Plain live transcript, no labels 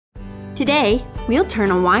Today, we'll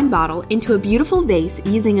turn a wine bottle into a beautiful vase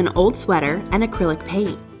using an old sweater and acrylic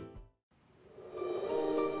paint.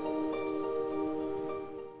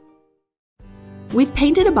 We've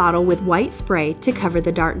painted a bottle with white spray to cover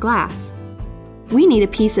the dark glass. We need a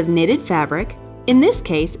piece of knitted fabric. In this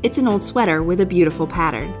case, it's an old sweater with a beautiful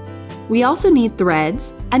pattern. We also need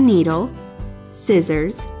threads, a needle,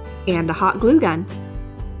 scissors, and a hot glue gun.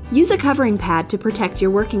 Use a covering pad to protect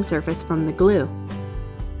your working surface from the glue.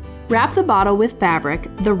 Wrap the bottle with fabric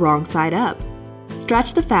the wrong side up.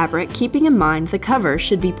 Stretch the fabric, keeping in mind the cover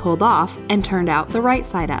should be pulled off and turned out the right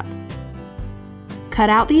side up. Cut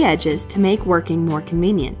out the edges to make working more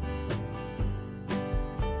convenient.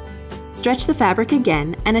 Stretch the fabric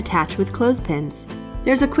again and attach with clothespins.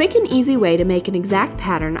 There's a quick and easy way to make an exact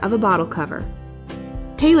pattern of a bottle cover.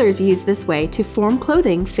 Tailors use this way to form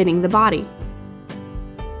clothing fitting the body.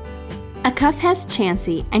 A cuff has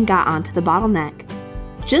chancey and got onto the bottleneck.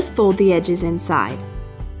 Just fold the edges inside.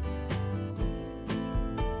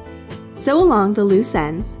 Sew along the loose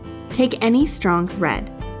ends. Take any strong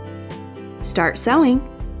thread. Start sewing.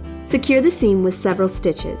 Secure the seam with several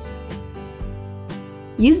stitches.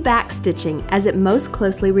 Use back stitching as it most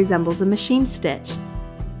closely resembles a machine stitch.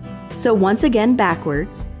 Sew once again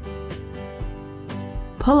backwards.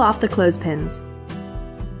 Pull off the clothespins.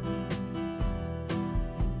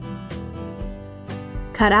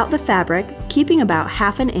 Cut out the fabric, keeping about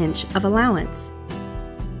 ½ an inch of allowance.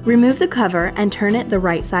 Remove the cover and turn it the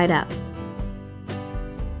right side up.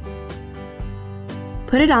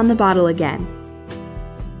 Put it on the bottle again.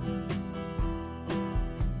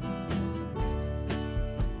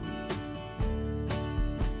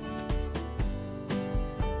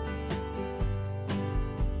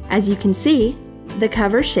 As you can see, the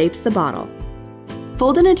cover shapes the bottle.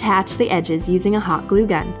 Fold and attach the edges using a hot glue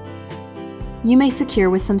gun. You may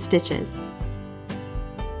secure with some stitches.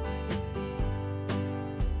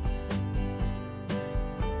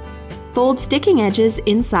 Fold sticking edges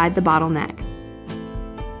inside the bottleneck.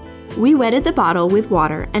 We wetted the bottle with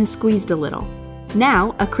water and squeezed a little.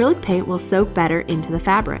 Now, acrylic paint will soak better into the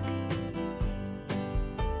fabric.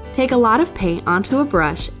 Take a lot of paint onto a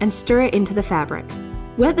brush and stir it into the fabric.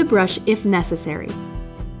 Wet the brush if necessary.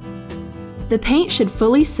 The paint should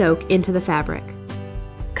fully soak into the fabric.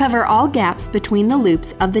 Cover all gaps between the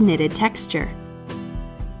loops of the knitted texture.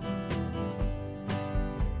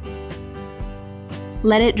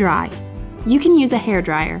 Let it dry. You can use a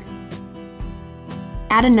hairdryer.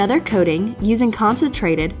 Add another coating using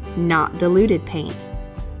concentrated, not diluted paint.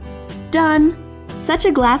 Done! Such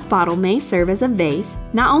a glass bottle may serve as a vase,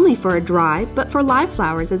 not only for a dry, but for live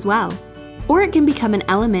flowers as well. Or it can become an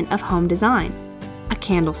element of home design, a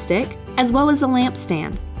candlestick, as well as a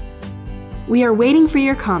lampstand. We are waiting for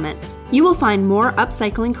your comments. You will find more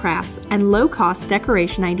upcycling crafts and low-cost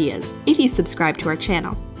decoration ideas if you subscribe to our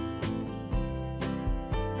channel.